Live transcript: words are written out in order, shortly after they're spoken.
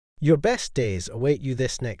Your best days await you.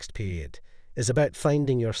 This next period is about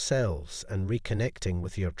finding yourselves and reconnecting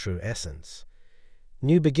with your true essence.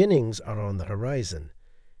 New beginnings are on the horizon.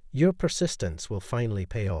 Your persistence will finally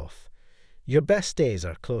pay off. Your best days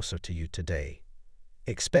are closer to you today.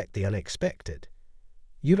 Expect the unexpected.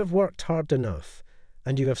 You have worked hard enough,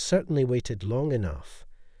 and you have certainly waited long enough.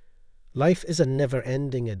 Life is a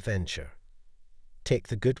never-ending adventure. Take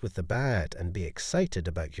the good with the bad and be excited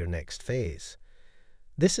about your next phase.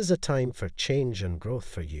 This is a time for change and growth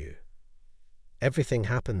for you. Everything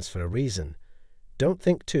happens for a reason. Don't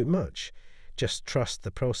think too much. Just trust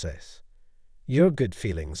the process. Your good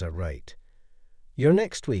feelings are right. Your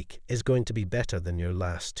next week is going to be better than your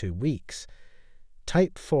last 2 weeks.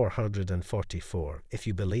 Type 444 if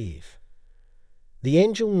you believe. The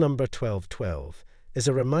angel number 1212 is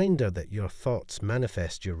a reminder that your thoughts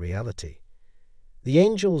manifest your reality. The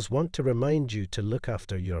angels want to remind you to look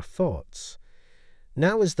after your thoughts.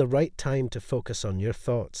 Now is the right time to focus on your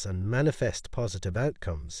thoughts and manifest positive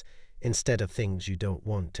outcomes instead of things you don't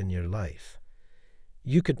want in your life.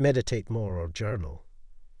 You could meditate more or journal.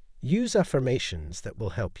 Use affirmations that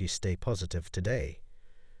will help you stay positive today.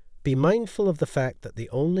 Be mindful of the fact that the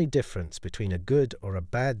only difference between a good or a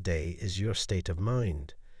bad day is your state of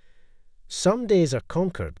mind. Some days are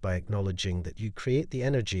conquered by acknowledging that you create the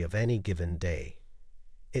energy of any given day.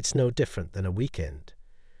 It's no different than a weekend.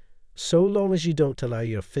 So long as you don't allow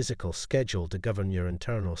your physical schedule to govern your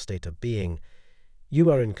internal state of being, you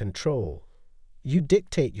are in control. You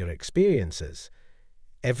dictate your experiences.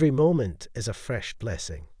 Every moment is a fresh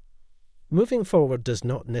blessing. Moving forward does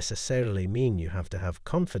not necessarily mean you have to have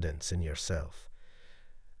confidence in yourself.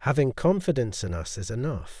 Having confidence in us is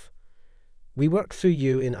enough. We work through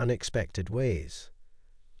you in unexpected ways.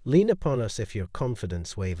 Lean upon us if your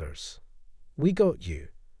confidence wavers. We got you.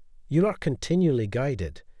 You are continually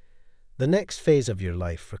guided. The next phase of your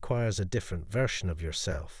life requires a different version of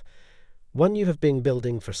yourself, one you have been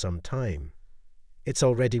building for some time. It's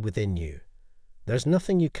already within you. There's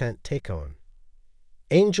nothing you can't take on.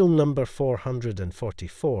 Angel number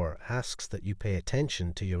 444 asks that you pay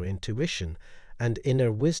attention to your intuition and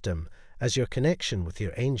inner wisdom as your connection with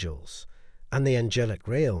your angels, and the angelic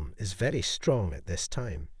realm is very strong at this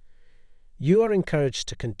time. You are encouraged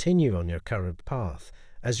to continue on your current path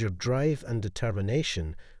as your drive and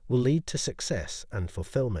determination will lead to success and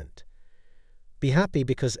fulfillment. Be happy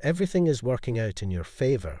because everything is working out in your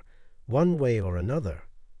favor, one way or another.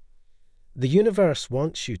 The universe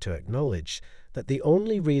wants you to acknowledge that the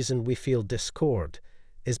only reason we feel discord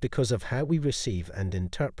is because of how we receive and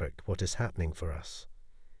interpret what is happening for us.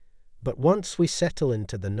 But once we settle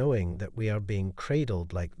into the knowing that we are being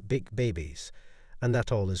cradled like big babies and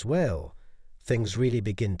that all is well, things really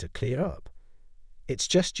begin to clear up. It's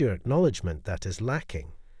just your acknowledgement that is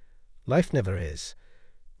lacking. Life never is.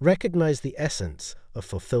 Recognize the essence of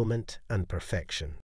fulfillment and perfection.